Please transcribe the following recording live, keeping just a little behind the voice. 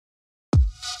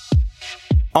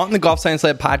On the Golf Science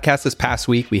Lab podcast this past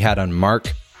week, we had on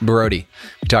Mark Brody.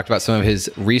 We talked about some of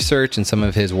his research and some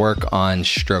of his work on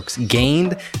strokes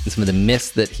gained and some of the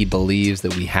myths that he believes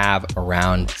that we have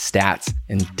around stats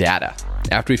and data.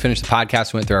 After we finished the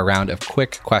podcast, we went through a round of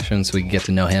quick questions so we could get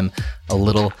to know him a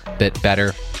little bit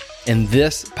better. And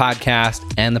this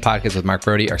podcast and the podcast with Mark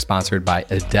Brody are sponsored by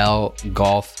Edel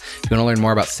Golf. If you want to learn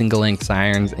more about single length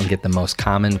irons and get the most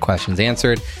common questions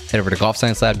answered, head over to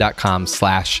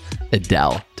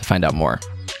golfsciencelab.com/Edel to find out more.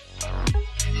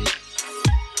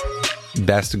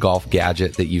 Best golf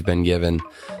gadget that you've been given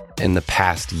in the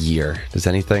past year. Does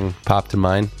anything pop to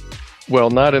mind?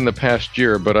 Well, not in the past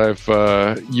year, but I've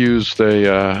used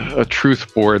a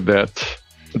truth board that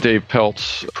Dave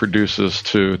Peltz produces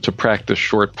to practice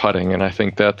short putting, and I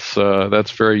think that's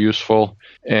very useful.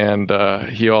 And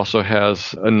he also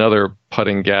has another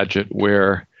putting gadget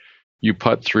where you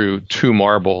putt through two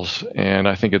marbles, and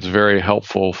I think it's very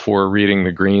helpful for reading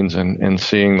the greens and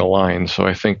seeing the lines. So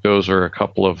I think those are a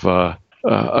couple of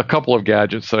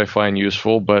gadgets that I find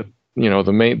useful. But you know,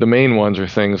 the main ones are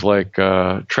things like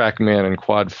TrackMan and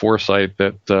Quad Foresight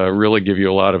that really give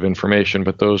you a lot of information.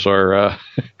 But those are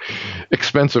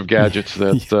expensive gadgets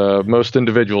that most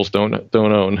individuals don't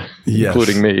own, yes,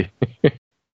 including me.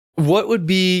 What would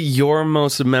be your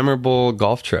most memorable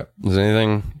golf trip? Does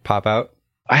anything pop out?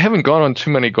 I haven't gone on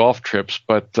too many golf trips,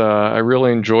 but I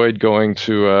really enjoyed going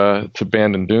to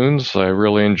Bandon Dunes. I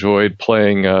really enjoyed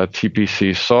playing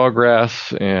TPC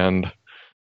Sawgrass, and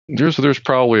there's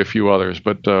probably a few others,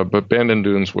 but Bandon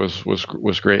Dunes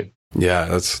was great.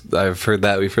 Yeah, I've heard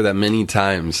that. We've heard that many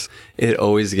times. It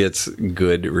always gets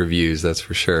good reviews, that's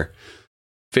for sure.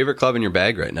 Favorite club in your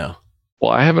bag right now?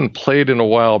 Well, I haven't played in a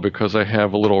while because I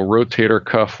have a little rotator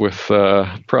cuff with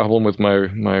problem with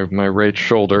my right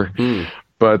shoulder.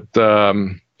 But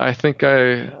I think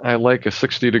I like a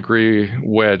 60-degree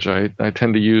wedge. I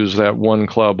tend to use that one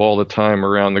club all the time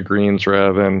around the greens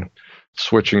rather than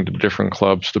switching to different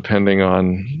clubs depending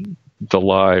on the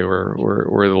lie or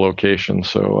the location.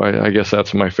 So I guess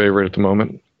that's my favorite at the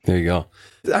moment. There you go.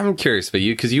 I'm curious about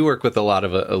you because you work with a lot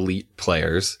of elite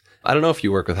players. I don't know if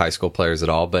you work with high school players at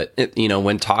all, but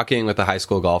when talking with a high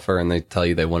school golfer and they tell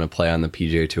you they want to play on the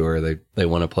PGA Tour, they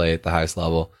want to play at the highest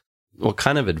level, what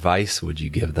kind of advice would you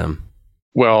give them?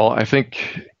 Well, I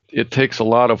think it takes a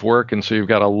lot of work, and so you've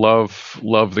got to love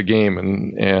the game,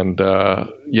 and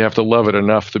you have to love it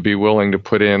enough to be willing to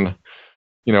put in,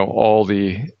 all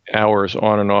the hours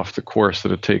on and off the course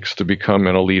that it takes to become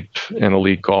an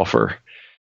elite golfer.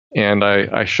 And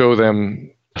I show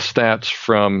them stats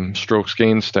from strokes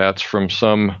gained stats from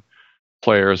some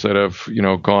players that have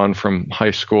gone from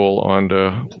high school on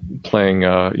to playing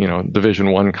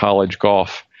Division I college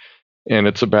golf, and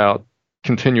it's about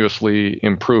continuously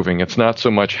improving. It's not so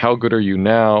much how good are you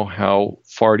now, how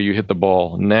far do you hit the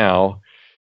ball now.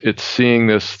 It's seeing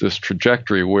this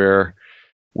trajectory where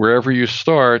wherever you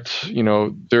start,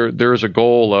 there's a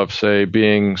goal of, say,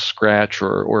 being scratch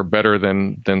or better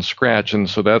than scratch, and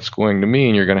so that's going to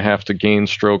mean you're going to have to gain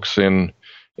strokes in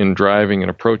driving and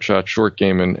approach shot, short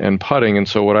game, and putting. And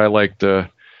so what I like to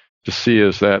see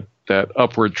is that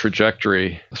upward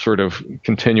trajectory sort of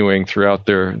continuing throughout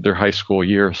their high school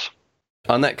years.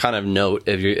 On that kind of note,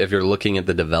 if you're looking at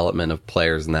the development of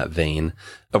players in that vein,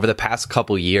 over the past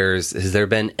couple years, has there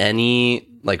been any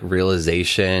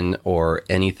realization or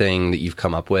anything that you've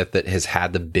come up with that has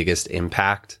had the biggest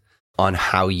impact on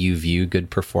how you view good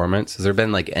performance? Has there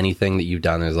been anything that you've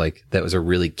done that was a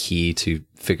really key to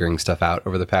figuring stuff out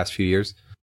over the past few years?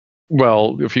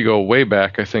 Well, if you go way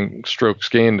back, I think strokes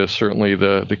gained is certainly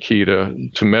the key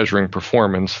to measuring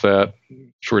performance. That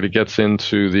sort of gets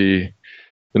into the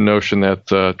notion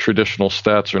that traditional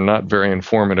stats are not very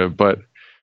informative, but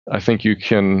I think you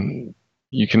can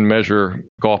measure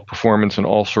golf performance in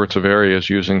all sorts of areas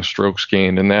using strokes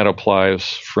gained, and that applies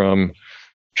from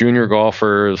junior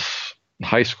golfers,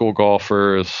 high school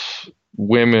golfers,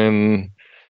 women,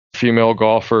 female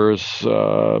golfers,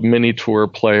 mini tour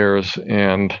players,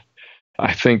 and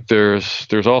I think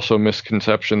there's also a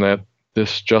misconception that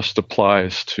this just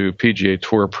applies to PGA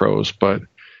Tour pros, but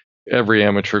every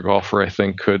amateur golfer, I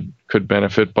think, could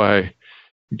benefit by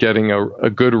getting a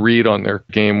good read on their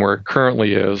game where it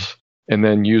currently is, and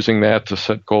then using that to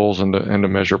set goals and to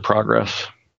measure progress.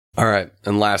 All right.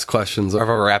 And last questions of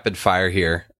a rapid fire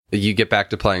here. You get back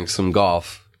to playing some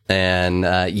golf, and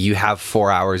you have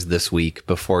 4 hours this week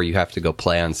before you have to go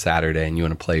play on Saturday, and you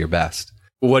want to play your best.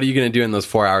 What are you going to do in those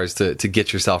 4 hours to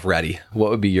get yourself ready? What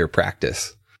would be your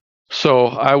practice? So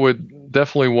I would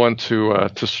definitely want to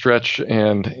stretch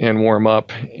and warm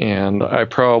up, and I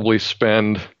probably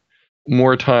spend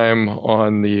more time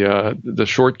on the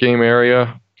short game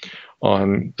area,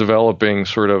 on developing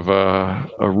sort of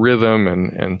a rhythm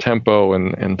and tempo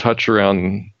and touch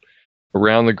around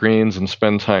the greens, and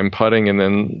spend time putting, and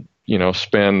then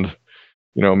spend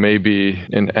maybe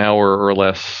an hour or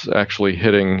less actually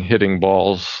hitting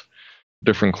balls,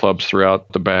 different clubs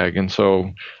throughout the bag. And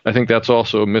so I think that's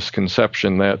also a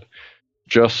misconception, that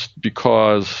just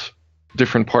because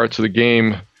different parts of the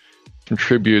game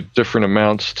contribute different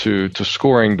amounts to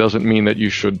scoring doesn't mean that you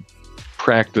should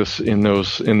practice in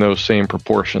those same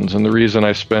proportions. And the reason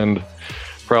I spend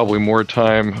probably more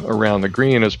time around the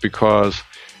green is because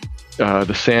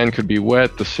the sand could be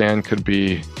wet, the sand could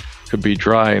be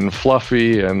dry and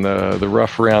fluffy, and the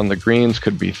rough around the greens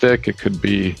could be thick, it could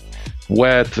be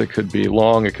wet, it could be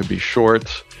long, it could be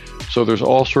short. So there's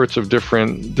all sorts of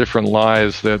different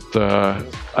lies that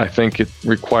I think it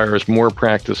requires more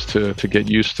practice to get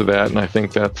used to that, and I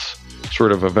think that's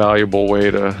sort of a valuable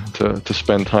way to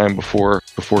spend time before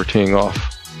teeing off.